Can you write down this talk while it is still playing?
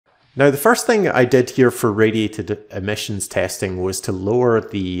Now, the first thing I did here for radiated emissions testing was to lower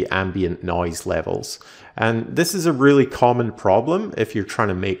the ambient noise levels. And this is a really common problem if you're trying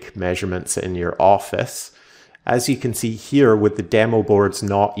to make measurements in your office. As you can see here, with the demo boards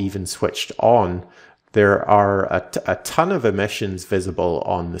not even switched on, there are a ton of emissions visible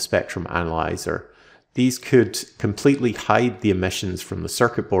on the spectrum analyzer. These could completely hide the emissions from the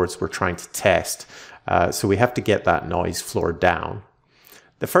circuit boards we're trying to test, so we have to get that noise floor down.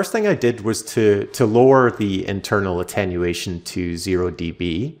 The first thing I did was to lower the internal attenuation to 0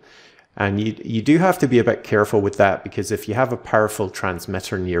 dB. And you do have to be a bit careful with that, because if you have a powerful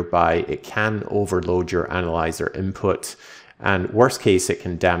transmitter nearby, it can overload your analyzer input. And worst case, it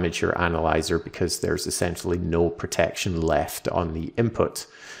can damage your analyzer because there's essentially no protection left on the input.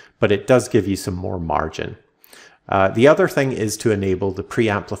 But it does give you some more margin. The other thing is to enable the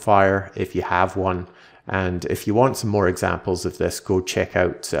preamplifier if you have one. And if you want some more examples of this, go check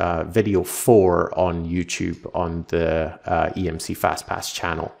out video 4 on YouTube on the EMC FastPass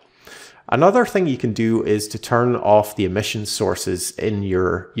channel. Another thing you can do is to turn off the emission sources in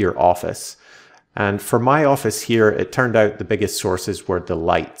your office. And for my office here, it turned out the biggest sources were the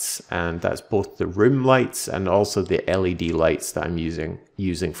lights, and that's both the room lights and also the LED lights that I'm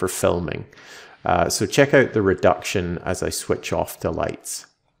using for filming. So check out the reduction as I switch off the lights.